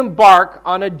embark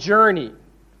on a journey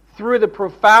through the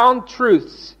profound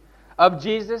truths of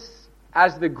Jesus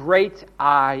as the great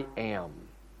I am.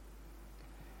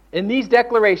 In these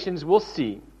declarations,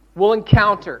 we'll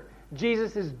encounter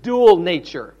Jesus' dual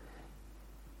nature.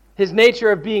 His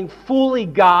nature of being fully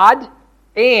God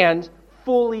and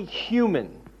fully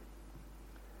human.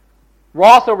 We'll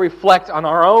also reflect on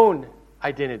our own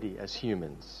identity as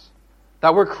humans.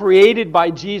 That we're created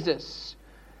by Jesus.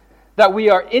 That we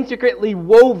are intricately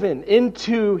woven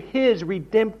into His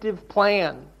redemptive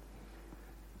plan.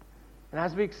 And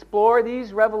as we explore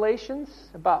these revelations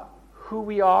about who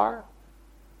we are,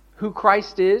 who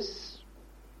Christ is,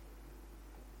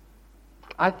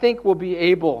 I think we'll be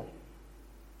able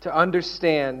to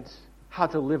understand how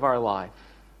to live our life.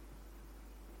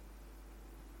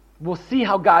 We'll see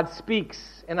how God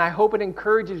speaks, and I hope it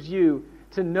encourages you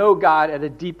to know God at a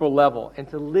deeper level and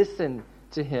to listen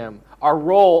to Him. Our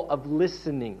role of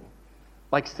listening,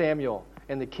 like Samuel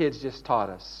and the kids just taught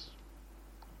us.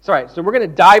 So, all right, so we're going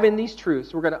to dive in these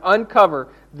truths. We're going to uncover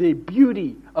the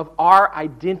beauty of our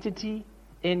identity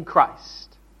in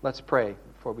Christ. Let's pray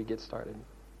before we get started.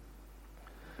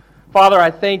 Father,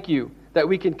 I thank you that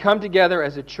we can come together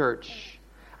as a church.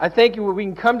 I thank you that we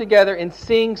can come together and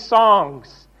sing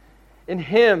songs and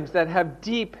hymns that have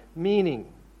deep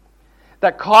meaning,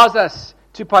 that cause us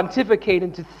to pontificate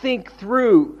and to think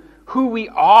through who we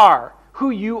are,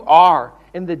 who you are,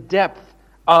 in the depth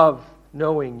of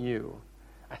knowing you.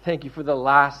 I thank you for the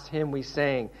last hymn we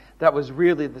sang. That was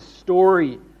really the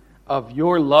story of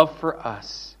your love for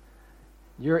us.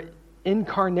 Your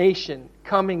incarnation,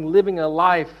 coming, living a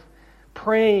life,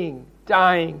 praying,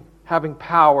 dying, having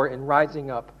power, and rising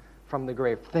up from the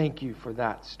grave. Thank you for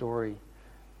that story.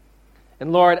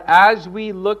 And Lord, as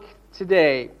we look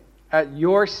today at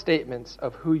your statements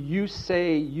of who you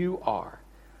say you are,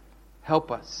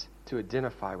 help us to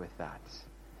identify with that.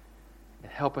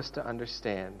 And help us to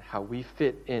understand how we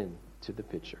fit into the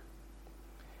picture.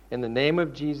 In the name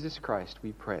of Jesus Christ,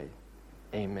 we pray.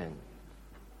 Amen.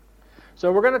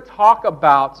 So we're going to talk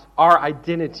about our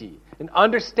identity and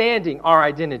understanding our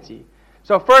identity.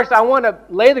 So first, I want to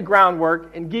lay the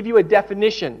groundwork and give you a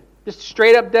definition, just a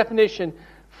straight-up definition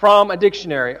from a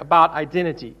dictionary about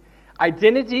identity.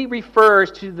 Identity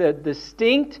refers to the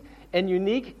distinct and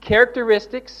unique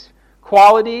characteristics,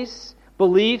 qualities,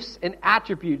 beliefs, and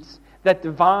attributes that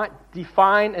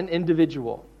define an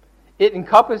individual. It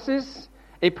encompasses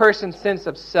a person's sense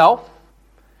of self,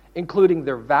 including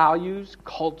their values,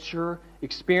 culture,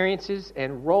 experiences,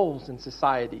 and roles in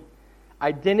society.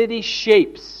 Identity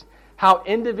shapes how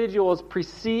individuals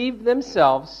perceive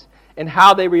themselves and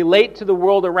how they relate to the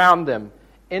world around them,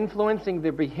 influencing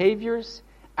their behaviors,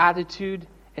 attitude,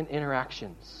 and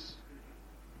interactions.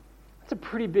 That's a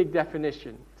pretty big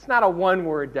definition. It's not a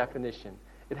one-word definition.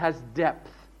 It has depth.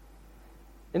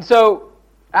 And so,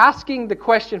 asking the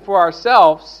question for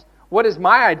ourselves, what is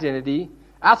my identity?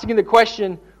 Asking the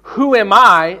question, who am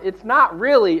I? It's not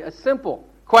really a simple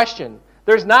question.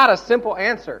 There's not a simple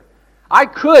answer. I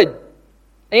could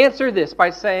answer this by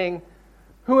saying,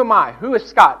 who am I? Who is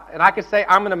Scott? And I could say,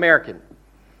 I'm an American.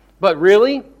 But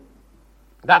really,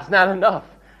 that's not enough.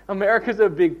 America's a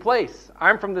big place.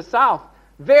 I'm from the South.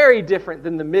 Very different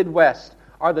than the Midwest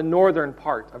or the northern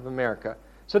part of America.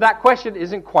 So that question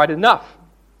isn't quite enough.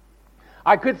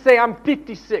 I could say I'm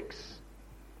 56.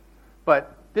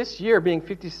 But this year being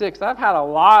 56, I've had a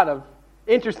lot of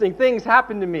interesting things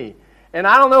happen to me. And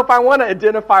I don't know if I want to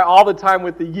identify all the time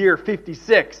with the year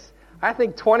 56. I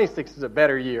think 26 is a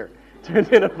better year to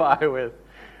identify with.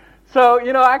 So,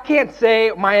 I can't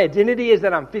say my identity is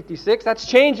that I'm 56. That's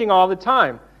changing all the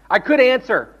time. I could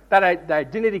answer the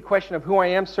identity question of who I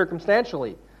am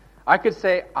circumstantially. I could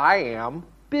say, I am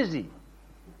busy.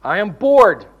 I am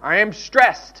bored. I am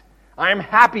stressed. I am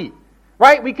happy.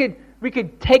 Right? We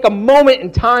could take a moment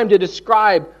in time to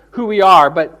describe who we are,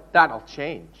 but that'll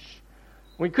change.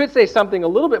 We could say something a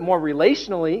little bit more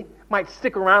relationally, might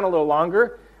stick around a little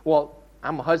longer. Well,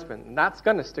 I'm a husband, and that's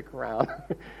going to stick around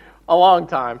a long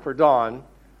time for Dawn.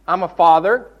 I'm a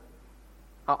father.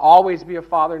 I'll always be a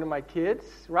father to my kids,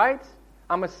 right?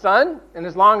 I'm a son, and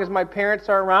as long as my parents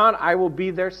are around, I will be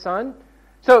their son.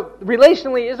 So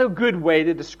relationally is a good way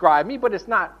to describe me, but it's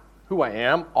not who I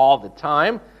am all the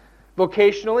time.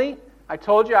 Vocationally, I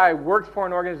told you I worked for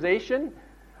an organization,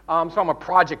 so I'm a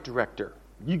project director.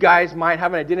 You guys might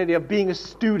have an identity of being a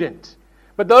student,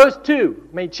 but those two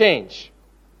may change.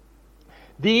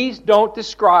 These don't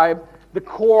describe the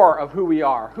core of who we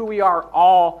are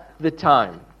all the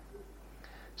time.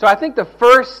 So I think the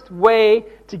first way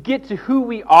to get to who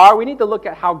we are, we need to look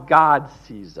at how God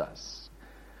sees us.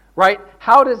 Right?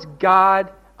 How does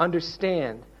God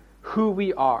understand who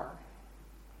we are.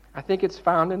 I think it's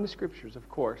found in the Scriptures, of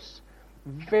course.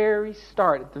 Very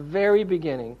start, at the very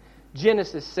beginning,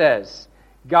 Genesis says,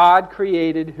 God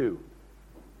created who?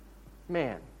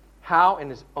 Man. How? In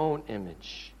His own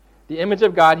image. The image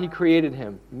of God, He created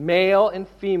him. Male and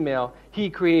female, He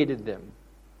created them.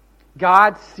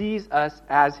 God sees us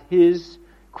as His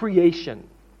creation.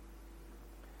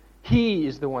 He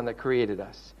is the one that created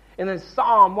us. And then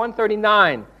Psalm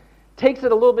 139 takes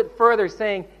it a little bit further,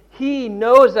 saying, He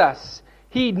knows us.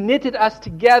 He knitted us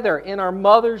together in our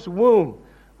mother's womb.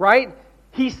 Right?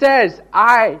 He says,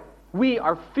 we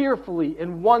are fearfully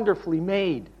and wonderfully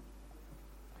made.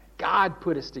 God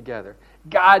put us together.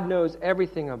 God knows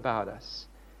everything about us.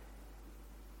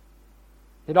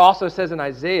 It also says in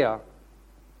Isaiah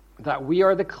that we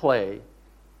are the clay,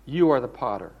 you are the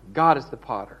potter. God is the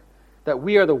potter. That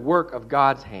we are the work of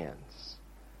God's hands.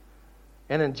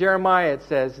 And in Jeremiah it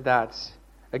says that,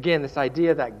 again, this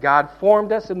idea that God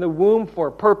formed us in the womb for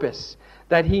a purpose,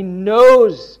 that He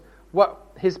knows what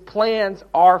His plans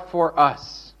are for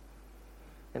us.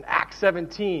 In Acts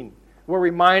 17, we're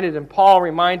reminded, and Paul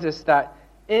reminds us that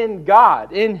in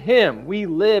God, in Him, we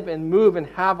live and move and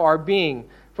have our being,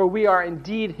 for we are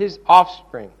indeed His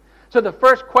offspring. So the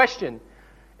first question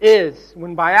is,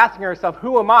 when by asking ourselves,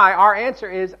 who am I? Our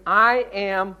answer is, I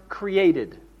am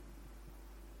created.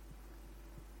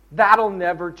 That'll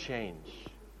never change.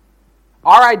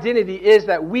 Our identity is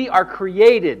that we are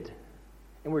created,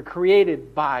 and we're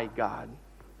created by God.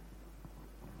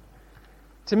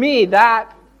 To me,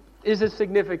 that is a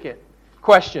significant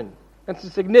question. That's a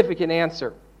significant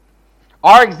answer.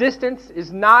 Our existence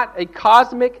is not a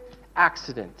cosmic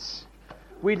accident.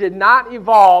 We did not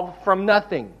evolve from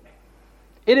nothing.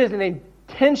 It is an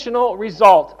intentional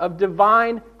result of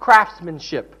divine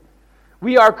craftsmanship.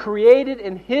 We are created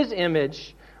in His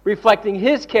image, reflecting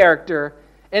His character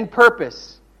and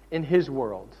purpose in His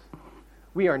world.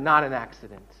 We are not an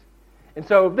accident. And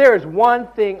so if there is one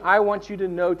thing I want you to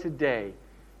know today,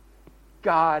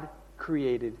 God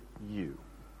created you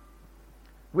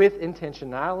with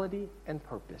intentionality and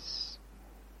purpose.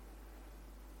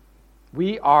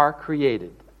 We are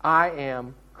created. I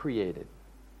am created.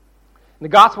 In the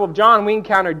Gospel of John, we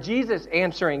encounter Jesus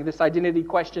answering this identity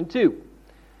question too.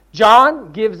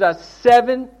 John gives us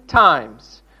 7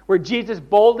 times where Jesus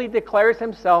boldly declares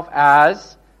Himself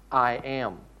as I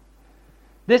am.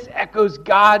 This echoes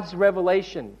God's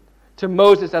revelation to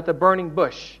Moses at the burning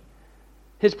bush.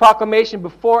 His proclamation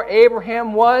before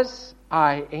Abraham was,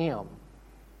 I am.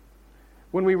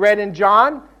 When we read in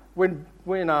John, when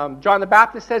John the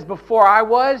Baptist says, before I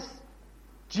was,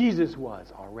 Jesus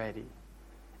was already.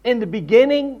 In the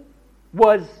beginning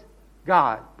was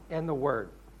God and the Word.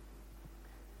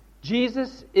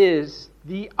 Jesus is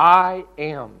the I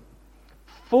am,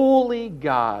 fully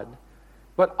God,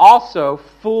 but also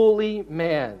fully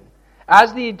man.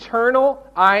 As the eternal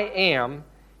I am,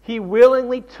 He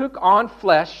willingly took on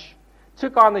flesh,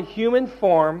 took on the human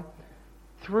form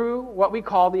through what we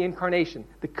call the incarnation,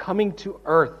 the coming to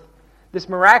earth. This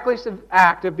miraculous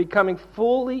act of becoming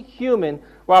fully human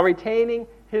while retaining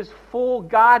His full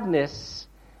godness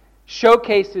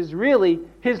showcases really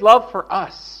His love for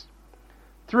us.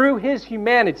 Through His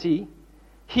humanity,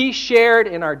 He shared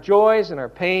in our joys and our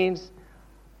pains,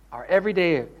 our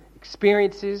everyday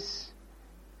experiences.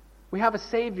 We have a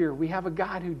Savior. We have a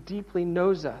God who deeply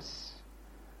knows us.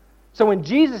 So when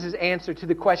Jesus' answer to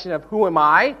the question of who am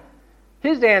I,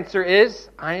 His answer is,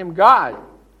 I am God,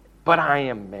 but I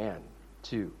am man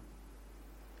too.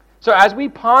 So as we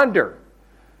ponder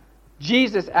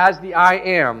Jesus as the I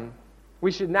am,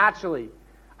 we should naturally,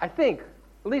 I think,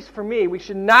 at least for me, we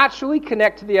should naturally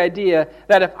connect to the idea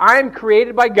that if I am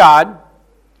created by God,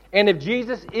 and if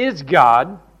Jesus is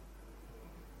God,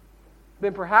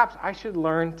 then perhaps I should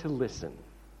learn to listen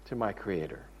to my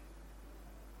Creator.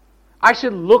 I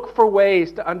should look for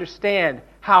ways to understand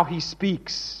how He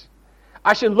speaks.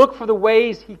 I should look for the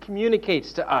ways He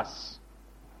communicates to us.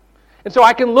 And so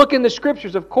I can look in the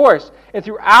Scriptures, of course, and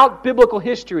throughout biblical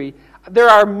history, there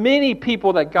are many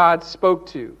people that God spoke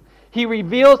to. He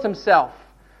reveals Himself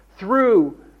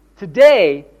through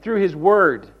His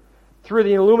Word, through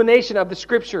the illumination of the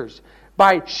Scriptures,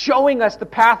 by showing us the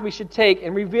path we should take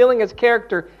and revealing His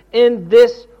character in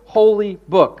this holy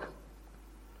book.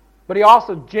 But He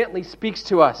also gently speaks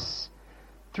to us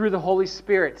through the Holy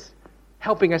Spirit,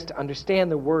 helping us to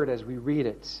understand the Word as we read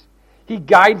it. He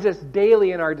guides us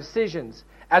daily in our decisions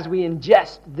as we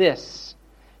ingest this.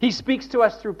 He speaks to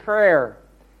us through prayer,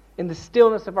 in the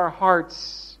stillness of our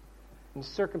hearts, in the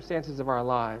circumstances of our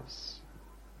lives.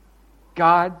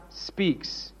 God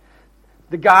speaks.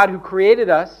 The God who created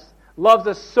us loves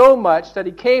us so much that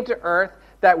He came to earth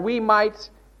that we might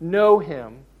know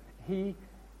Him, and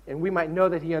we might know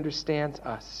that He understands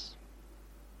us.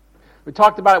 We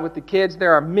talked about it with the kids.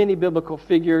 There are many biblical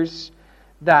figures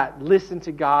that listen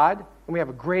to God, and we have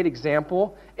a great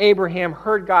example. Abraham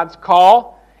heard God's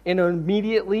call and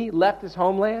immediately left his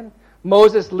homeland.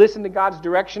 Moses listened to God's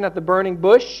direction at the burning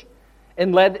bush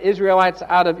and led the Israelites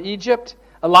out of Egypt.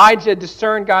 Elijah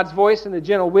discerned God's voice in the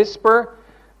gentle whisper.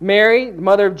 Mary, the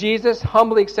mother of Jesus,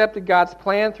 humbly accepted God's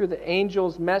plan through the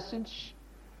angel's message.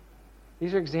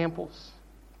 These are examples.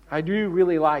 I do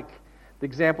really like the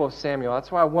example of Samuel.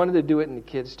 That's why I wanted to do it in the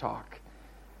kids' talk.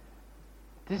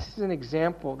 This is an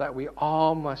example that we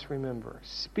all must remember.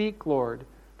 Speak, Lord,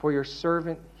 for your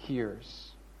servant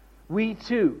hears. We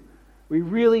too, we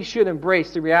really should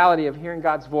embrace the reality of hearing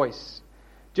God's voice.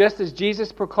 Just as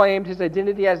Jesus proclaimed His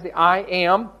identity as the I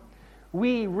am,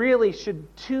 we really should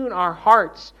tune our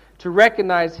hearts to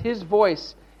recognize His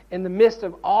voice in the midst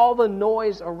of all the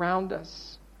noise around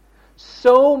us.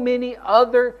 So many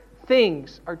other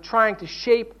things are trying to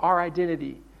shape our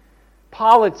identity.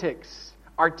 Politics,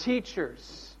 our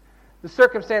teachers, the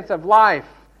circumstance of life,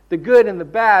 the good and the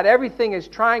bad, everything is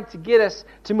trying to get us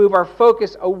to move our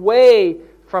focus away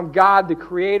from God, the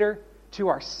Creator, to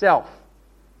ourself,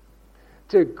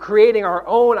 to creating our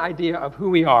own idea of who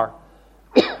we are.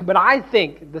 But I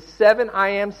think the 7 I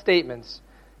am statements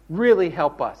really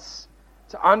help us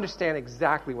to understand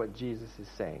exactly what Jesus is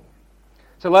saying.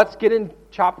 So let's get in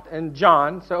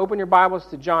John. So open your Bibles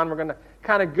to John. We're going to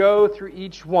kind of go through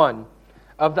each one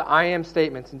of the I am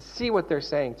statements and see what they're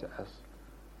saying to us.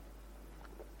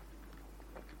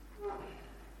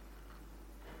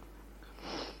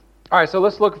 All right, so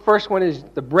let's look. The first one is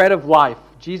the bread of life.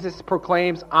 Jesus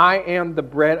proclaims, I am the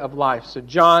bread of life. So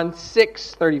John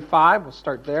 6:35, we'll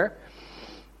start there.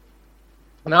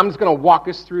 And I'm just going to walk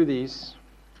us through these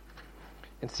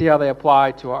and see how they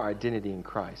apply to our identity in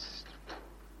Christ.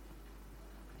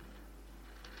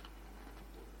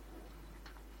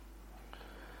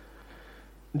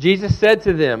 Jesus said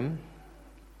to them,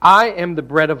 I am the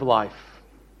bread of life.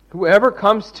 Whoever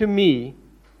comes to me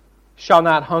shall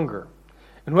not hunger,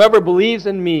 and whoever believes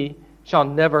in me shall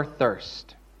never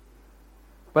thirst.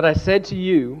 But I said to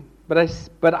you that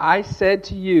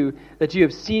you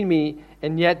have seen me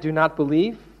and yet do not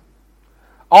believe.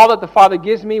 All that the Father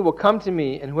gives me will come to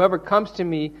me, and whoever comes to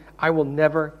me I will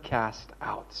never cast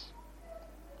out.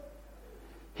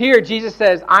 Here Jesus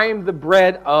says, I am the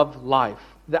bread of life.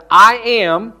 The I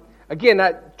am, again,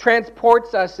 that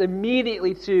transports us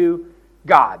immediately to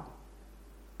God.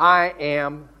 I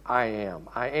am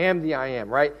the I am,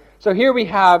 right? So here we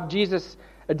have Jesus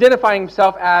identifying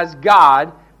Himself as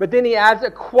God, but then He adds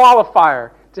a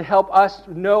qualifier to help us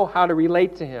know how to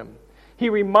relate to Him. He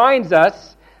reminds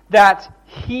us that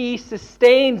He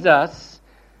sustains us,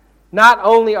 not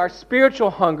only our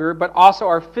spiritual hunger, but also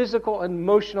our physical and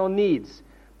emotional needs.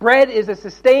 Bread is a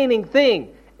sustaining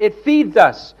thing. It feeds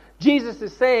us. Jesus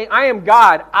is saying, I am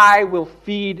God, I will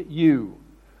feed you.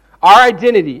 Our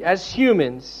identity as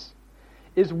humans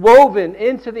is woven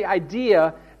into the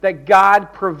idea that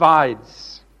God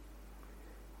provides.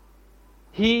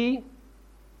 He,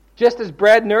 just as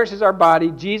bread nourishes our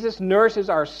body, Jesus nourishes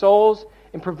our souls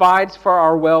and provides for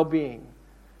our well-being.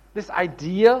 This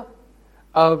idea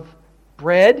of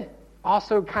bread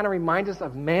also kind of reminds us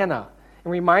of manna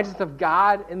and reminds us of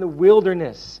God in the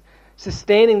wilderness,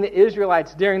 sustaining the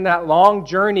Israelites during that long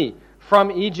journey from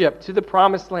Egypt to the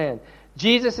Promised Land.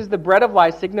 Jesus is the bread of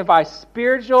life, signifies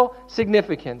spiritual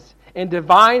significance and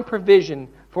divine provision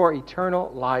for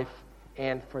eternal life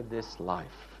and for this life.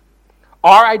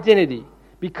 Our identity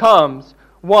becomes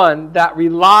one that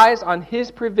relies on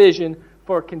His provision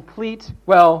for complete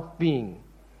well-being.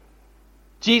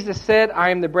 Jesus said, I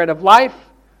am the bread of life.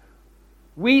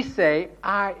 We say,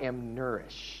 I am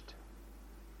nourished.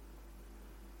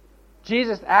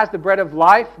 Jesus, as the bread of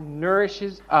life,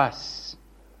 nourishes us.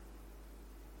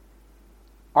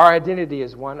 Our identity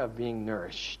is one of being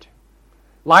nourished.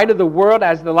 Light of the world,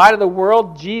 as the light of the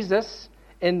world, Jesus,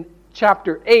 in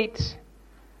chapter 8,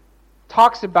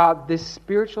 talks about this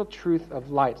spiritual truth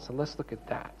of light. So let's look at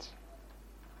that.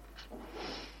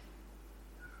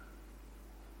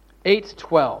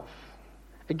 8:12.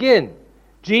 Again,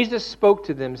 Jesus spoke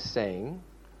to them, saying,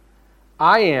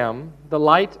 I am the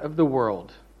light of the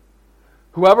world.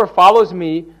 Whoever follows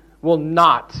me will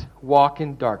not walk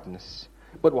in darkness,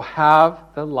 but will have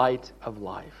the light of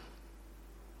life.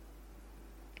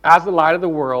 As the light of the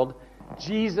world,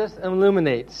 Jesus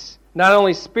illuminates not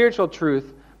only spiritual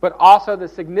truth, but also the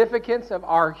significance of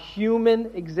our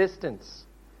human existence.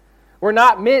 We're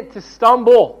not meant to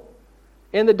stumble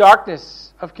in the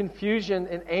darkness of confusion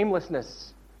and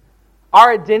aimlessness.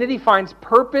 Our identity finds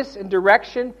purpose and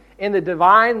direction in the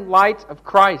divine light of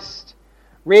Christ,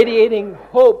 radiating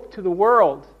hope to the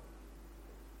world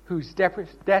who's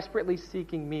desperately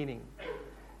seeking meaning.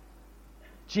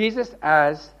 Jesus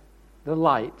as the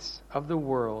light of the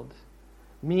world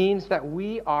means that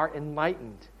we are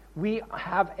enlightened. We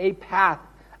have a path,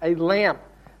 a lamp,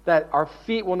 that our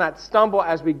feet will not stumble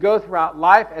as we go throughout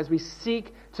life, as we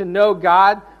seek to know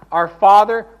God, our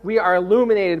Father. We are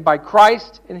illuminated by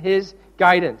Christ and His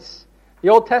guidance. The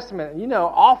Old Testament,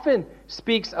 often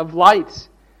speaks of light.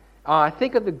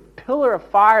 Think of the pillar of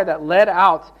fire that led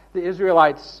out the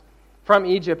Israelites from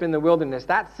Egypt in the wilderness.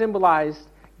 That symbolized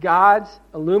God's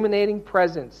illuminating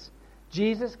presence.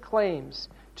 Jesus claims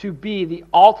to be the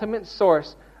ultimate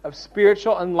source of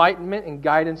spiritual enlightenment and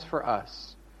guidance for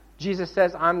us. Jesus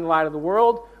says, I'm the light of the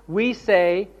world. We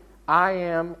say, I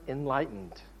am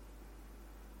enlightened.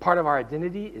 Part of our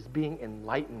identity is being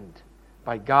enlightened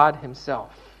by God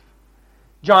Himself.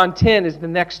 John 10 is the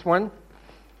next one.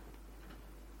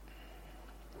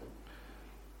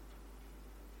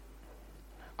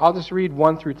 I'll just read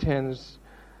 1 through 10.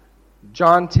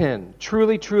 John 10,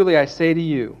 truly, truly, I say to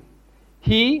you,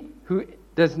 he who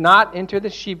does not enter the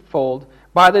sheepfold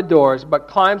by the doors, but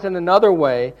climbs in another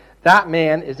way, that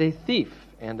man is a thief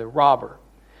and a robber.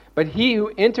 But he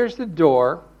who enters the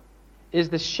door is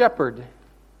the shepherd.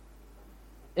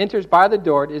 Enters by the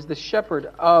door is the shepherd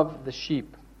of the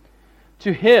sheep.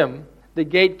 To him the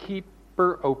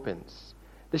gatekeeper opens.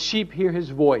 The sheep hear his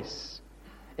voice,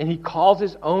 and he calls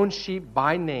his own sheep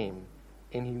by name,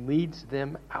 and he leads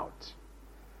them out.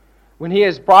 When he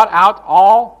has brought out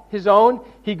all his own,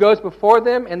 he goes before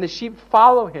them, and the sheep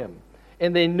follow him,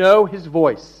 and they know his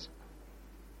voice.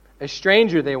 A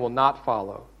stranger they will not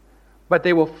follow, but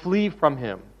they will flee from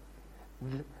him,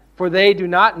 for they do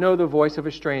not know the voice of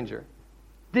a stranger.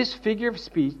 This figure of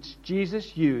speech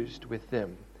Jesus used with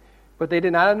them, but they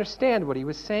did not understand what he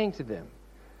was saying to them.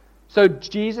 So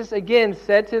Jesus again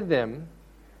said to them,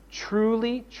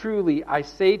 truly, truly, I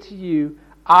say to you,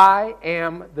 I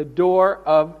am the door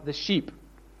of the sheep.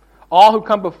 All who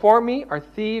come before me are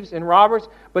thieves and robbers,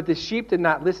 but the sheep did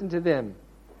not listen to them.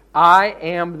 I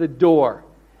am the door.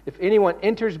 If anyone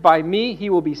enters by me, he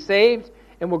will be saved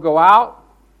and will go out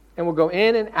and will go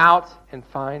in and out and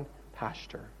find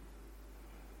pasture.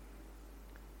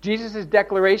 Jesus'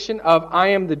 declaration of I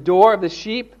am the door of the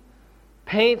sheep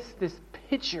paints this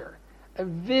picture, a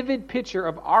vivid picture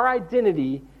of our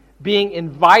identity being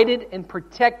invited and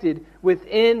protected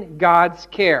within God's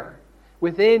care,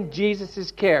 within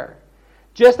Jesus' care.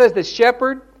 Just as the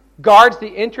shepherd guards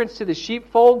the entrance to the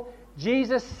sheepfold,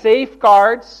 Jesus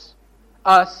safeguards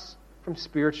us from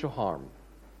spiritual harm.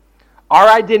 Our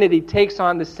identity takes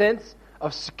on the sense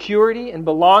of security and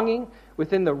belonging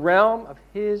within the realm of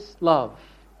His love.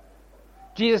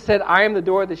 Jesus said, I am the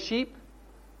door of the sheep.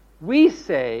 We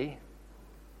say,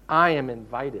 I am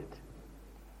invited.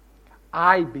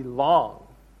 I belong.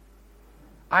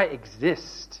 I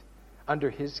exist under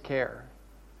His care.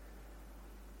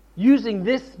 Using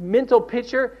this mental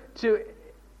picture to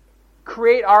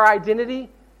create our identity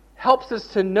helps us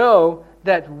to know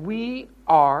that we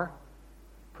are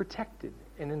protected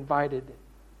and invited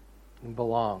and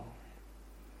belong.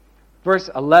 Verse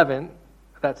 11,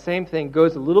 that same thing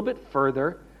goes a little bit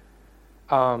further.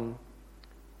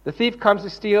 The thief comes to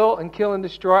steal and kill and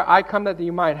destroy. I come that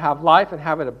you might have life and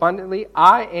have it abundantly.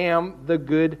 I am the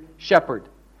good shepherd.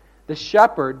 The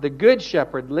shepherd, the good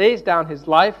shepherd, lays down his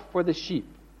life for the sheep.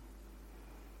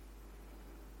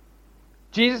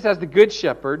 Jesus, as the good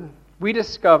shepherd, we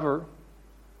discover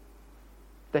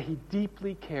that He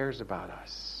deeply cares about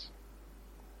us.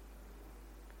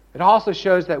 It also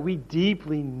shows that we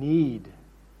deeply need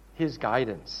His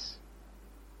guidance.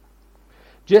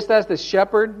 Just as the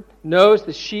shepherd knows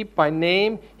the sheep by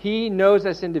name, He knows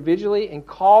us individually and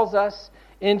calls us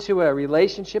into a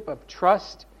relationship of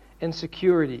trust and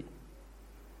security.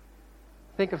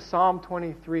 Think of Psalm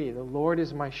 23, the Lord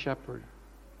is my shepherd.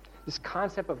 This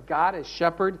concept of God as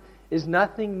shepherd is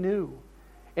nothing new.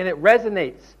 And it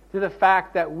resonates to the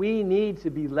fact that we need to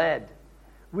be led.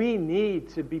 We need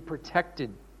to be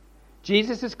protected.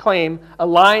 Jesus' claim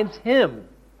aligns Him,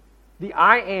 the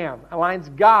I am,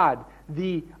 aligns God,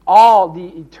 the all, the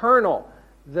eternal,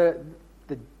 the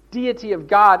deity of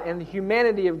God and the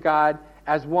humanity of God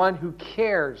as one who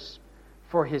cares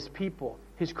for His people,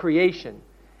 His creation,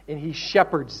 and He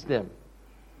shepherds them.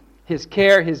 His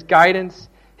care, His guidance,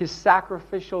 His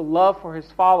sacrificial love for His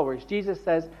followers. Jesus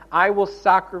says, I will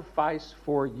sacrifice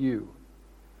for you.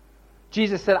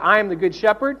 Jesus said, I am the good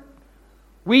shepherd.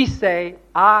 We say,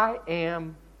 I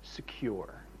am secure.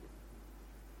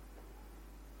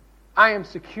 I am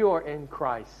secure in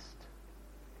Christ.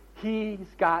 He's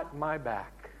got my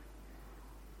back.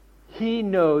 He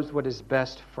knows what is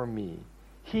best for me.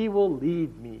 He will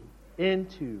lead me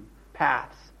into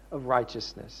paths of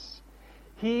righteousness.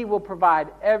 He will provide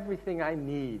everything I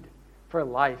need for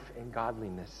life and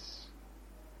godliness.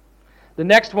 The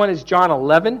next one is John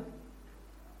 11.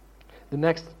 The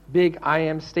next big I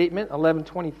am statement,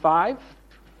 11:25.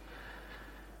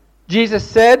 Jesus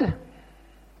said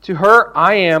to her,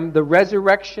 I am the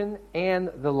resurrection and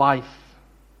the life.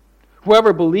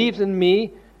 Whoever believes in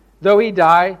me, though he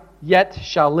die, yet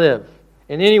shall live.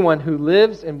 And anyone who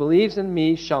lives and believes in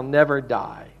me shall never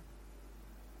die.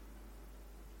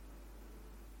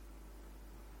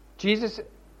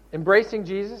 Embracing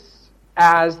Jesus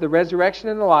as the resurrection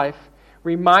and the life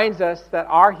reminds us that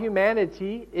our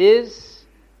humanity is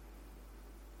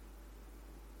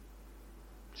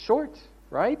short,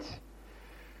 right?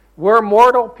 We're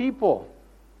mortal people,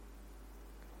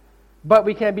 but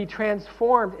we can be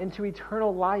transformed into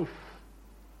eternal life.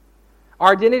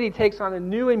 Our identity takes on a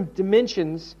new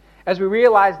dimensions as we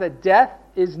realize that death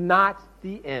is not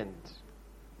the end.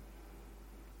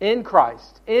 In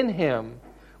Christ, in Him,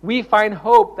 we find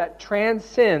hope that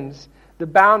transcends the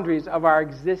boundaries of our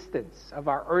existence, of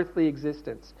our earthly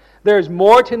existence. There is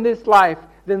more to this life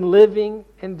than living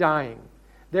and dying.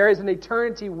 There is an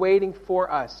eternity waiting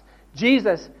for us.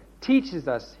 Jesus teaches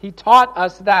us, He taught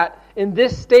us that in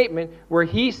this statement where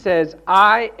He says,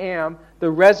 I am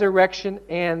the resurrection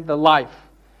and the life.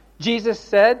 Jesus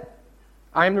said,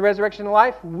 I am the resurrection and the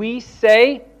life. We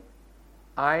say,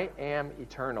 I am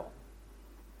eternal.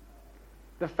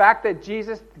 The fact that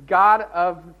Jesus, God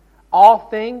of all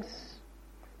things,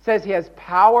 says He has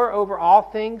power over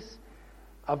all things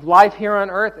of life here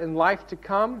on earth and life to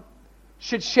come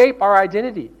should shape our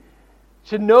identity.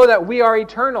 Should know that we are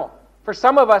eternal. For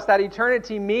some of us, that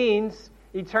eternity means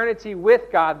eternity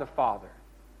with God the Father.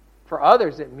 For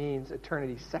others, it means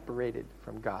eternity separated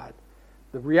from God.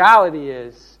 The reality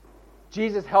is,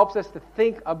 Jesus helps us to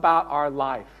think about our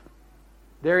life.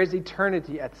 There is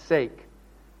eternity at stake.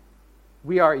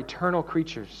 We are eternal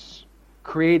creatures,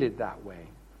 created that way.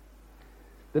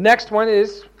 The next one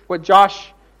is what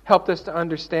Josh helped us to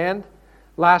understand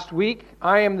last week.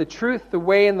 I am the truth, the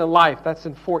way, and the life. That's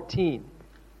in 14.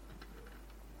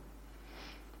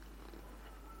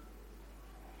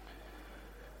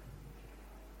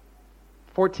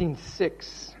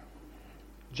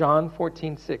 John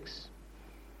 14:6.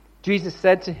 Jesus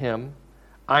said to him,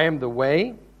 I am the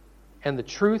way and the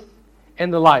truth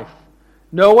and the life.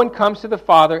 No one comes to the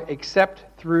Father except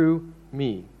through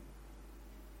me.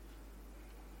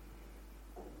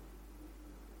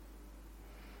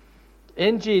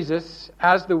 In Jesus,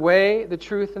 as the way, the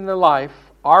truth, and the life,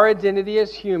 our identity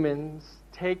as humans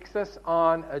takes us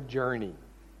on a journey.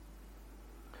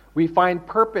 We find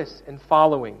purpose in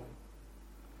following.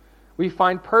 We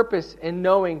find purpose in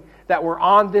knowing that we're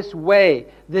on this way,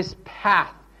 this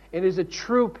path. It is a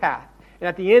true path. And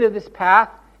at the end of this path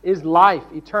is life,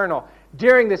 eternal.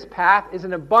 During this path is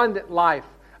an abundant life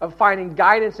of finding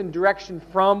guidance and direction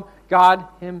from God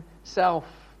Himself.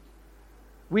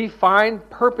 We find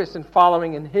purpose in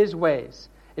following in His ways,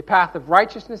 a path of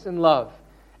righteousness and love.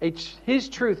 His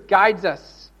truth guides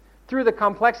us through the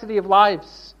complexity of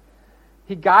lives.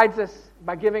 He guides us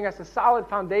by giving us a solid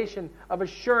foundation of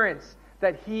assurance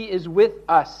that He is with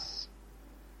us.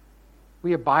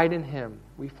 We abide in Him.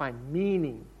 We find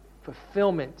meaning,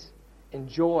 fulfillment, and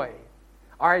joy.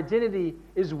 Our identity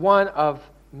is one of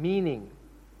meaning.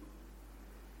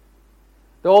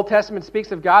 The Old Testament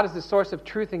speaks of God as the source of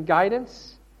truth and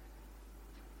guidance.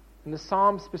 In the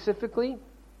Psalms specifically,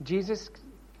 Jesus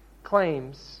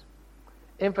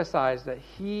emphasize that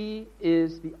He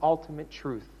is the ultimate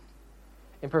truth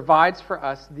and provides for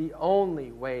us the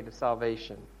only way to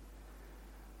salvation.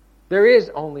 There is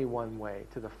only one way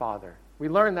to the Father. We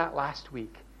learned that last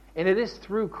week. And it is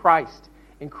through Christ,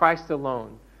 and Christ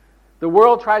alone. The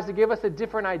world tries to give us a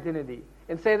different identity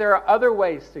and say there are other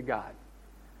ways to God.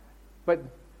 But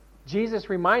Jesus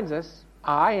reminds us,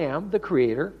 I am the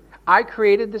Creator. I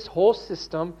created this whole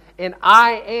system, and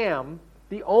I am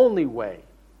the only way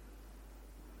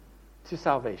to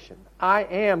salvation. I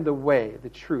am the way, the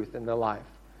truth, and the life.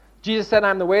 Jesus said, I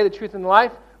am the way, the truth, and the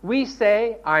life. We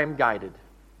say, I am guided.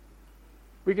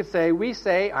 We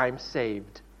say, I'm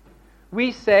saved.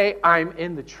 We say, I'm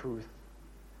in the truth.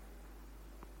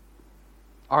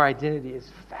 Our identity is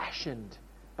fashioned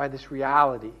by this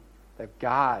reality that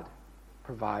God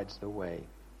provides the way.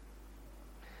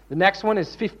 The next one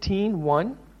is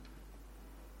 15:1.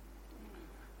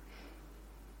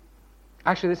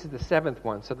 Actually, this is the seventh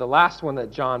one, so the last one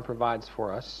that John provides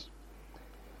for us.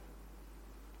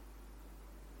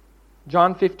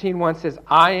 John 15:1 says,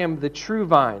 I am the true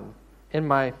vine, and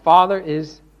my Father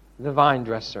is the vine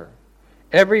dresser.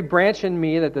 Every branch in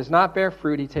me that does not bear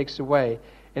fruit, he takes away.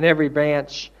 And every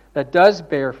branch that does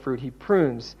bear fruit, he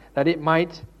prunes, that it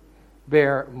might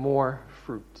bear more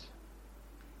fruit.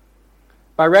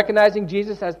 By recognizing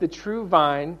Jesus as the true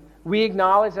vine, we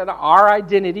acknowledge that our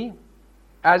identity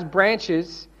as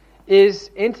branches is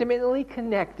intimately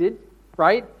connected,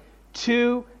 right,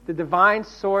 to the divine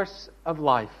source of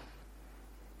life,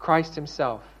 Christ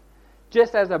himself.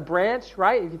 Just as a branch,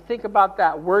 right, if you think about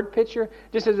that word picture,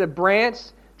 just as a branch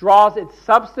draws its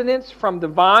substance from the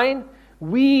vine,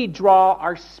 we draw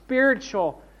our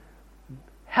spiritual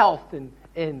health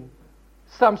and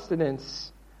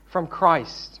substance from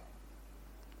Christ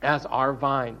as our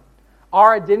vine.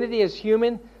 Our identity as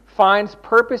human finds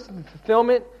purpose and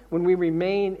fulfillment when we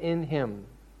remain in him.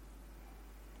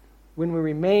 When we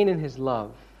remain in his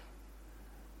love.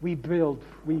 We build,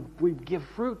 we give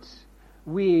fruit.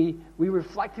 We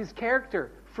reflect his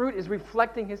character. Fruit is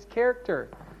reflecting his character.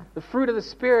 The fruit of the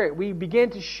Spirit, we begin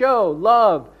to show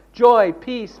love, joy,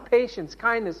 peace, patience,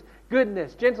 kindness,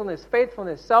 goodness, gentleness,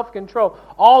 faithfulness, self-control.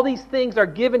 All these things are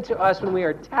given to us when we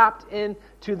are tapped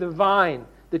into the vine,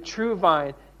 the true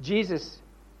vine, Jesus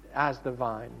as the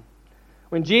vine.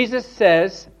 When Jesus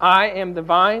says, I am the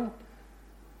vine,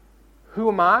 who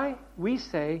am I? We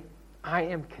say, I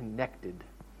am connected.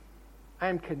 I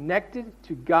am connected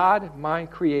to God, my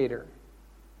Creator.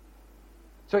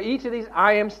 So each of these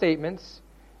I am statements,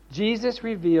 Jesus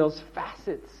reveals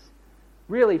facets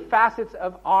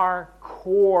of our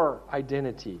core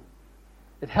identity.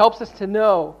 It helps us to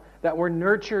know that we're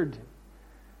nurtured.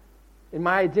 In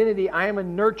my identity, I am a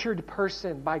nurtured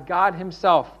person by God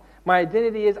himself. My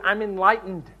identity is I'm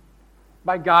enlightened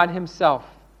by God himself.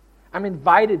 I'm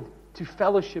invited to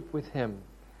fellowship with him.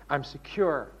 I'm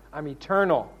secure. I'm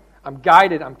eternal. I'm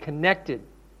guided. I'm connected.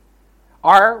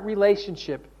 Our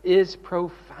relationship is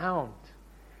profound.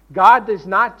 God does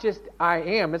not just I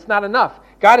am. It's not enough.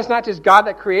 God is not just God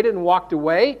that created and walked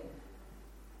away.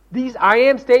 These I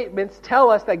am statements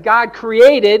tell us that God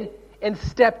created and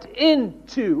stepped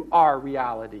into our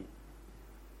reality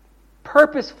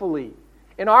purposefully.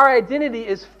 And our identity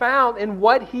is found in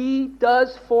what he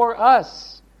does for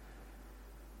us.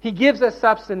 He gives us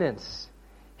substance.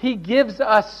 He gives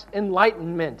us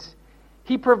enlightenment.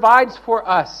 He provides for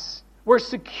us. We're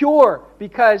secure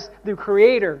because the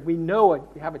Creator, we know it.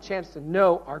 We have a chance to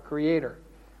know our Creator.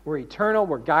 We're eternal.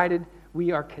 We're guided. We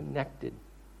are connected.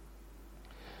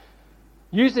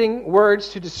 Using words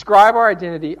to describe our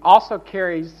identity also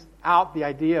carries out the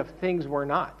idea of things we're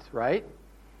not, right?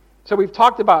 So we've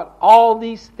talked about all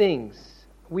these things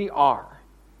we are.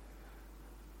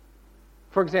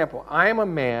 For example, I am a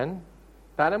man.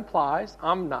 That implies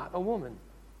I'm not a woman.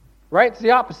 Right? It's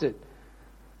the opposite.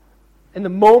 In the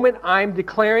moment if I'm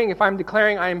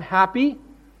declaring I am happy,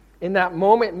 in that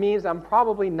moment means I'm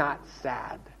probably not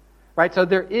sad. Right? So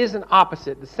there is an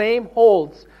opposite. The same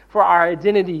holds for our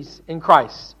identities in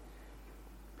Christ.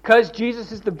 Because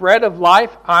Jesus is the bread of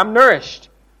life, I'm nourished.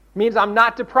 It means I'm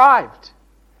not deprived.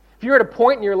 If you're at a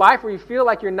point in your life where you feel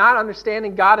like you're not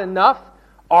understanding God enough,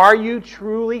 are you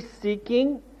truly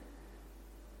seeking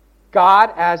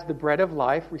God as the bread of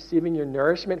life, receiving your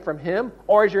nourishment from him?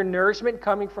 Or is your nourishment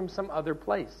coming from some other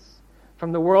place?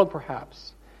 From the world,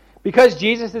 perhaps? Because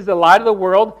Jesus is the light of the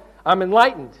world, I'm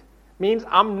enlightened. Means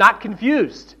I'm not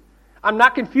confused. I'm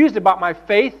not confused about my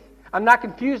faith. I'm not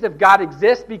confused if God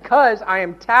exists because I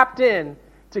am tapped in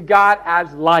to God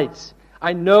as light.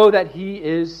 I know that he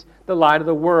is the light of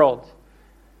the world.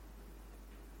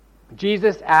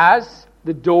 Jesus as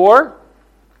the door,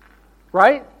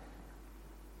 right?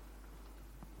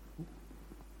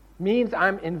 Means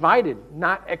I'm invited,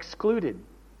 not excluded.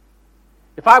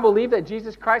 If I believe that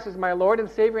Jesus Christ is my Lord and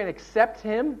Savior and accept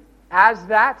him as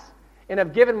that and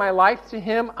have given my life to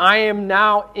him, I am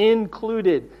now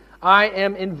included. I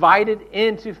am invited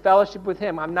into fellowship with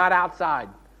him. I'm not outside.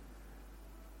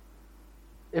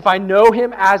 If I know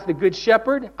him as the Good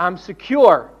Shepherd, I'm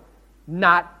secure,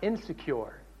 not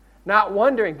insecure. Not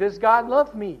wondering, does God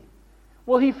love me?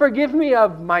 Will he forgive me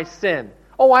of my sin?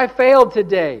 Oh, I failed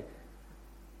today.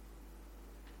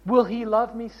 Will he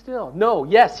love me still? No,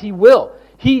 yes, he will.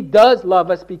 He does love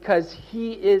us because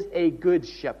he is a good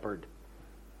shepherd.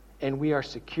 And we are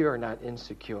secure, not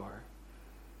insecure.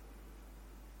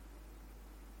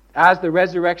 As the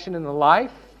resurrection and the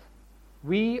life,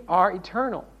 we are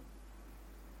eternal.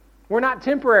 We're not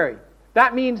temporary.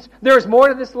 That means there's more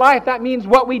to this life. That means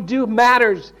what we do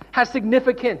matters, has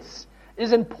significance,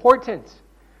 is important.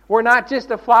 We're not just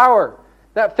a flower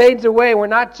that fades away. We're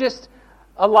not just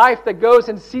a life that goes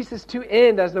and ceases to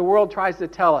end as the world tries to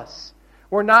tell us.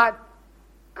 We're not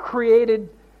created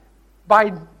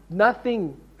by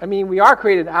nothing. I mean, we are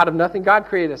created out of nothing. God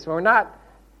created us. We're not,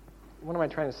 what am I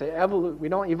trying to say? We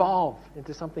don't evolve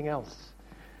into something else.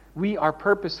 We are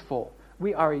purposeful.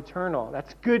 We are eternal.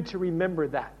 That's good to remember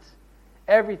that.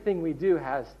 Everything we do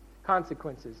has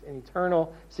consequences and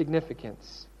eternal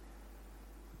significance.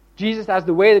 Jesus as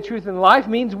the way, the truth, and the life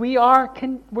means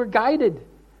we're guided.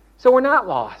 So we're not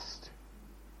lost.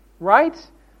 Right?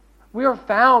 We are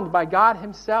found by God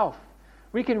Himself.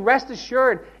 We can rest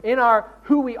assured in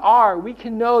who we are. We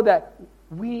can know that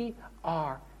we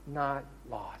are not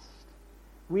lost.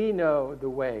 We know the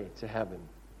way to heaven.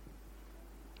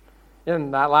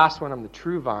 And that last one, I'm the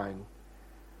true vine.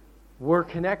 We're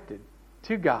connected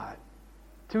to God,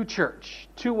 to church,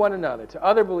 to one another, to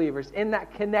other believers. In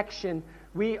that connection,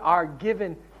 we are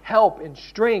given help and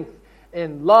strength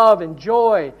and love and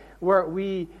joy, where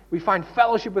we find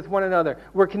fellowship with one another.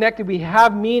 We're connected. We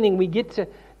have meaning. We get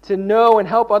to know and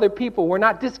help other people. We're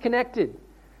not disconnected.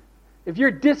 If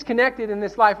you're disconnected in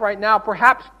this life right now,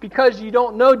 perhaps because you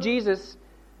don't know Jesus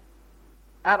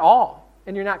at all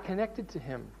and you're not connected to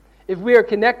Him. If we are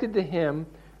connected to Him,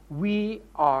 we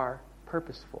are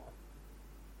purposeful.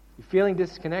 If you're feeling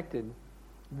disconnected,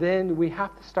 then we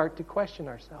have to start to question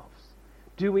ourselves.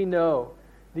 Do we know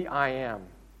the I am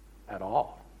at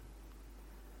all?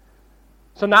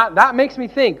 So that makes me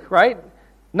think, right?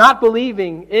 Not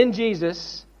believing in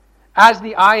Jesus as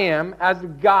the I am, as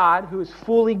God who is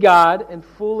fully God and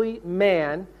fully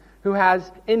man, who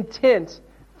has intent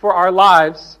for our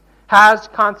lives, has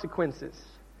consequences.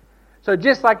 So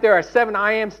just like there are 7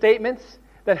 I am statements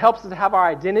that helps us have our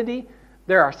identity,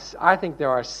 I think there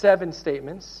are 7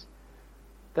 statements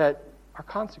that are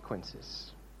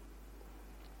consequences.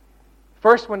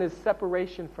 First one is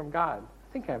separation from God.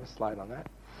 I think I have a slide on that.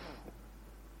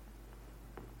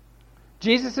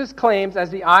 Jesus' claims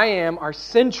as the I am are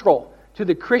central to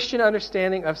the Christian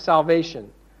understanding of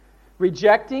salvation.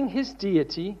 Rejecting His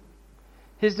deity,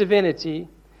 His divinity,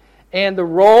 and the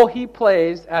role He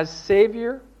plays as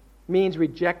Savior means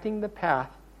rejecting the path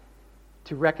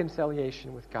to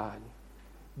reconciliation with God.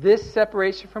 This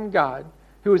separation from God,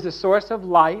 who is the source of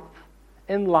life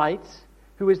and light,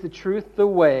 who is the truth, the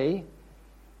way,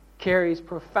 carries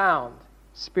profound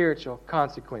spiritual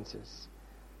consequences.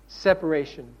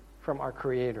 Separation from our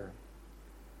Creator.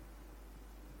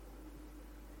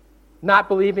 Not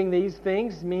believing these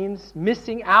things means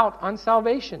missing out on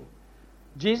salvation.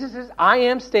 Jesus' I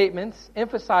am statements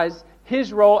emphasize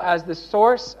His role as the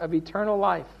source of eternal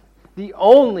life, the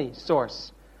only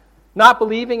source. Not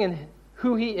believing in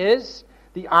who He is,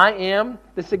 the I am,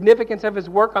 the significance of His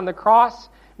work on the cross,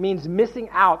 means missing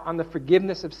out on the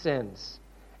forgiveness of sins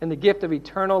and the gift of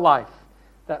eternal life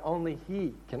that only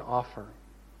He can offer.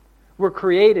 We're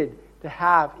created to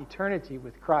have eternity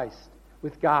with Christ,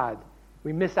 with God.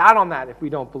 We miss out on that if we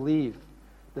don't believe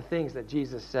the things that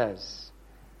Jesus says.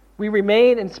 We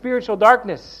remain in spiritual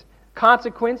darkness.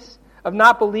 Consequence of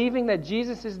not believing that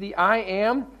Jesus is the I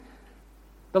am,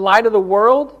 the light of the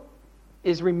world,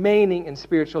 is remaining in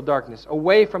spiritual darkness,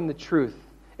 away from the truth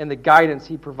and the guidance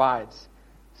He provides.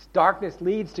 Darkness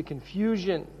leads to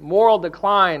confusion, moral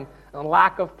decline, and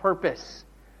lack of purpose.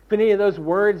 If any of those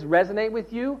words resonate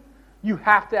with you, you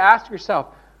have to ask yourself,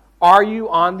 are you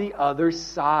on the other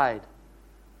side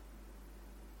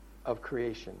of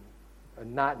creation, of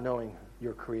not knowing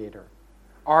your Creator?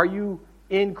 Are you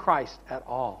in Christ at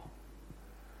all?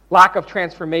 Lack of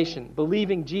transformation.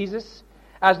 Believing Jesus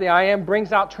as the I am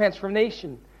brings out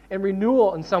transformation and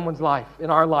renewal in someone's life, in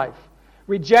our life.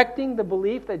 Rejecting the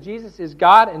belief that Jesus is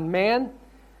God and man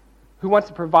who wants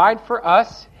to provide for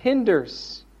us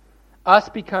hinders us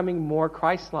becoming more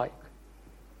Christ-like.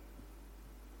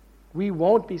 We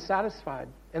won't be satisfied,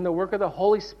 and the work of the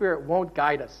Holy Spirit won't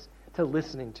guide us to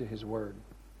listening to His Word.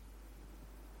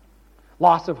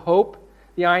 Loss of hope.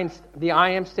 The I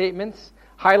am statements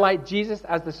highlight Jesus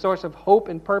as the source of hope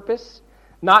and purpose.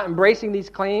 Not embracing these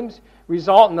claims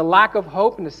result in the lack of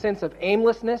hope and a sense of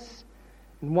aimlessness,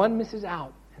 and one misses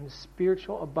out in the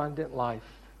spiritual abundant life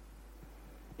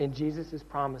in Jesus'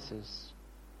 promises.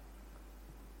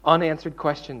 Unanswered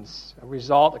questions, a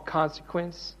result, a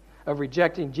consequence of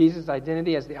rejecting Jesus'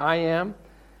 identity as the I am,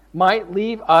 might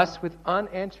leave us with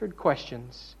unanswered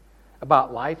questions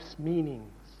about life's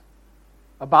meanings,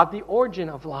 about the origin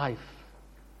of life,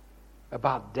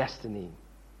 about destiny.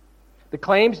 The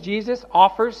claims Jesus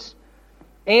offers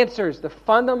answers the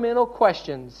fundamental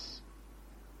questions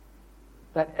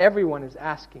that everyone is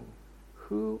asking.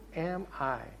 Who am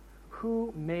I?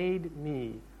 Who made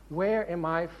me? Where am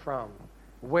I from?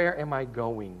 Where am I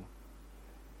going?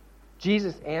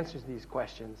 Jesus answers these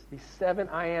questions. These 7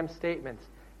 I am statements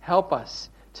help us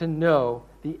to know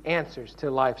the answers to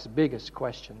life's biggest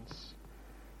questions.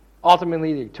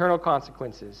 Ultimately, the eternal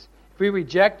consequences. If we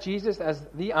reject Jesus as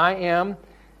the I am,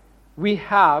 we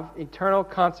have eternal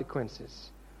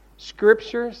consequences.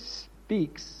 Scripture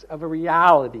speaks of a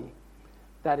reality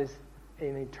that is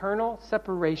an eternal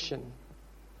separation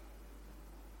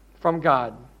from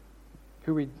God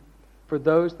for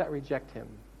those that reject Him.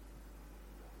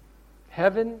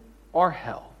 Heaven or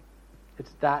hell.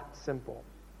 It's that simple.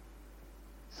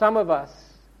 Some of us,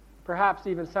 perhaps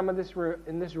even some of this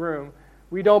in this room,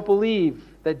 we don't believe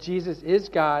that Jesus is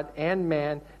God and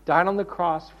man, died on the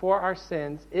cross for our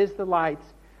sins, is the light,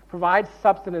 provides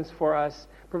substance for us,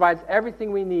 provides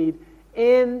everything we need.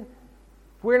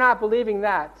 We're not believing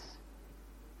that.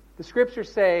 The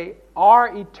Scriptures say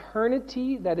our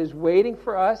eternity that is waiting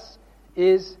for us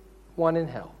is one in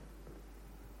hell.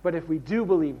 But if we do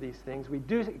believe these things, we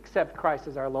do accept Christ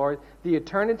as our Lord, the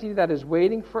eternity that is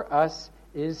waiting for us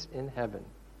is in heaven.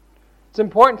 It's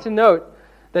important to note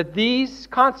that these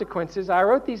consequences, I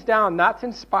wrote these down not to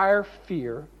inspire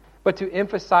fear, but to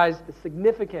emphasize the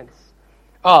significance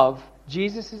of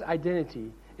Jesus'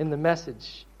 identity in the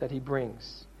message that He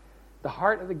brings. The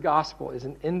heart of the gospel is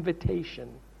an invitation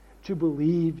to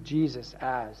believe Jesus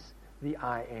as the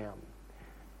I am.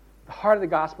 The heart of the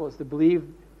gospel is to believe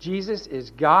Jesus is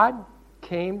God,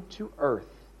 came to earth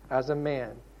as a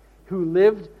man, who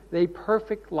lived a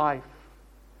perfect life,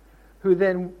 who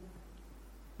then,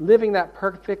 living that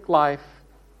perfect life,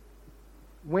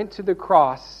 went to the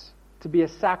cross to be a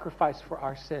sacrifice for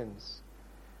our sins,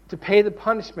 to pay the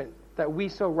punishment that we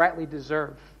so rightly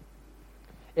deserve.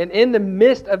 And in the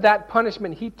midst of that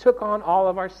punishment, He took on all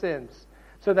of our sins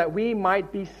so that we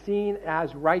might be seen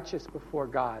as righteous before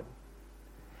God.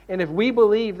 And if we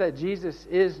believe that Jesus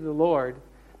is the Lord,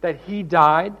 that He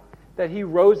died, that He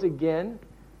rose again,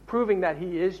 proving that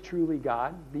He is truly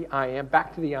God, the I am,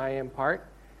 back to the I am part.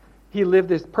 He lived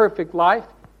this perfect life.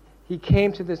 He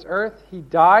came to this earth. He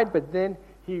died, but then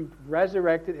He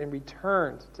resurrected and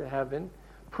returned to heaven,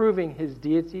 proving His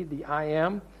deity, the I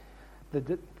am,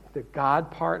 the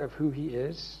God part of who He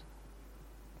is.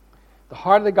 The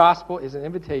heart of the gospel is an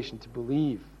invitation to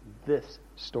believe this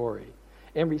story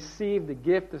and receive the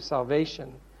gift of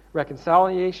salvation,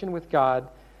 reconciliation with God,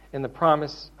 and the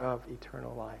promise of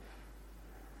eternal life.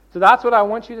 So that's what I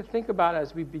want you to think about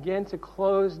as we begin to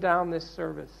close down this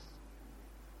service.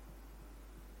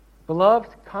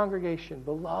 Beloved congregation,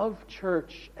 beloved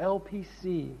church,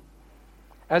 LPC,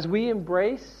 as we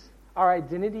embrace our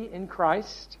identity in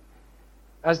Christ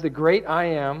as the great I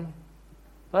am,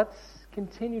 let's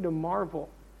continue to marvel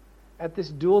at this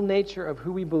dual nature of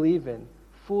who we believe in,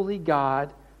 fully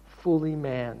God, fully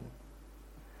man.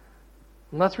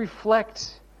 And let's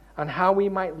reflect on how we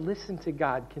might listen to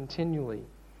God continually.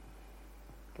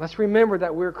 Let's remember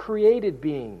that we're created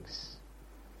beings.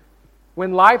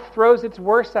 When life throws its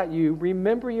worst at you,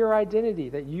 remember your identity,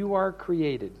 that you are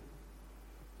created.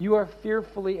 You are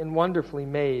fearfully and wonderfully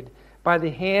made by the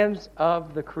hands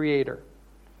of the Creator.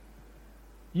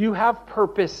 You have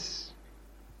purpose,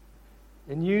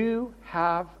 and you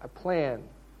have a plan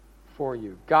for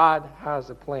you. God has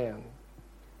a plan.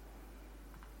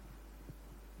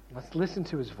 Let's listen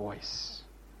to His voice.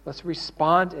 Let's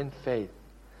respond in faith.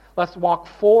 Let's walk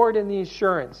forward in the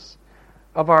assurance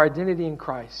of our identity in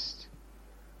Christ.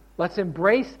 Let's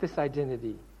embrace this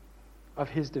identity of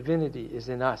His divinity is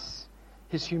in us.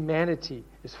 His humanity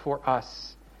is for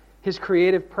us. His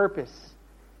creative purpose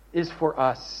is for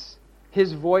us.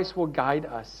 His voice will guide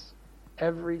us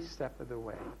every step of the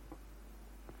way.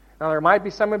 Now, there might be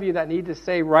some of you that need to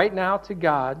say right now to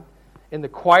God, in the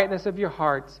quietness of your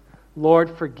hearts,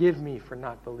 Lord, forgive me for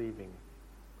not believing.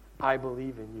 I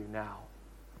believe in you now.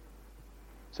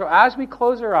 So as we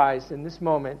close our eyes in this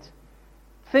moment,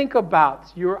 think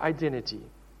about your identity.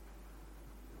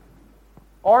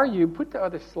 Are you, put the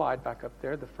other slide back up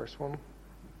there, the first one.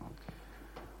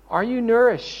 Are you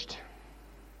nourished?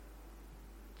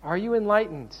 Are you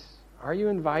enlightened? Are you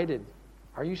invited?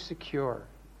 Are you secure?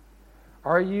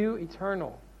 Are you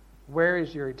eternal? Where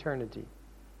is your eternity?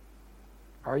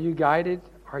 Are you guided?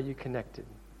 Are you connected?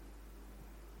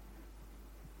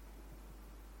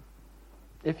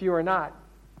 If you are not,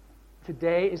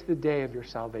 today is the day of your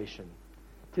salvation.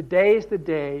 Today is the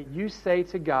day you say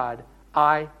to God,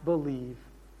 I believe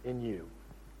in you.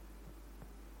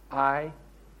 I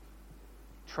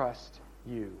trust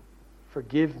you.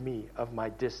 Forgive me of my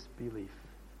disbelief.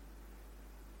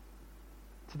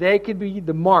 Today could be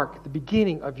the mark, the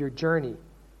beginning of your journey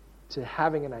to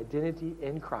having an identity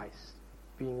in Christ,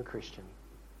 being a Christian.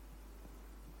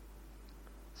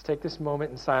 Let's take this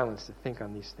moment in silence to think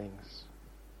on these things.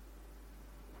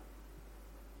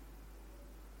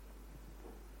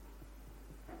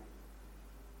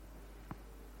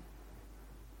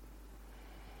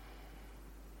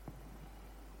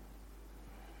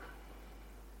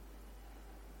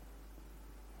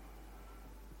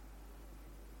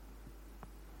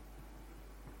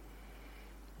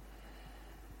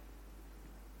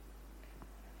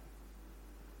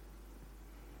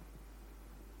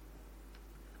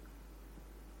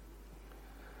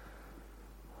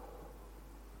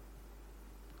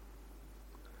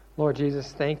 Lord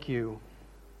Jesus, thank you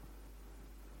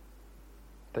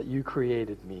that you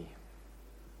created me.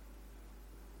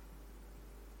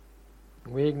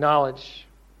 We acknowledge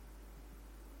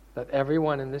that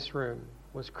everyone in this room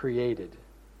was created.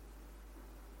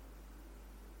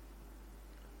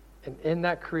 And in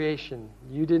that creation,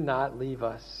 you did not leave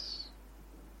us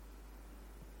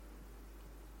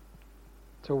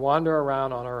to wander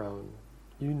around on our own.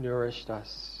 You nourished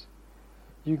us.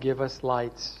 You give us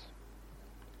light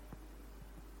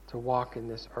to walk in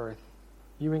this earth.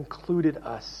 You included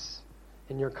us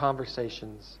in your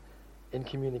conversations, in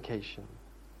communication.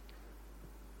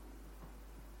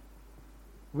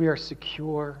 We are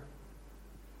secure.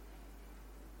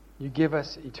 You give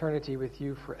us eternity with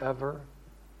you forever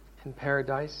in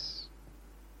paradise.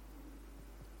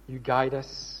 You guide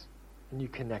us and you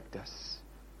connect us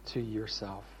to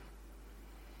yourself.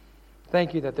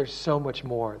 Thank you that there's so much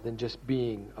more than just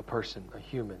being a person, a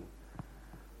human.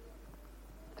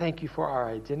 Thank you for our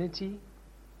identity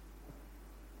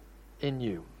in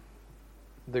you,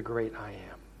 the great I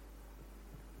am.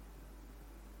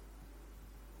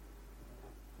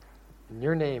 In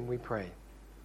your name we pray.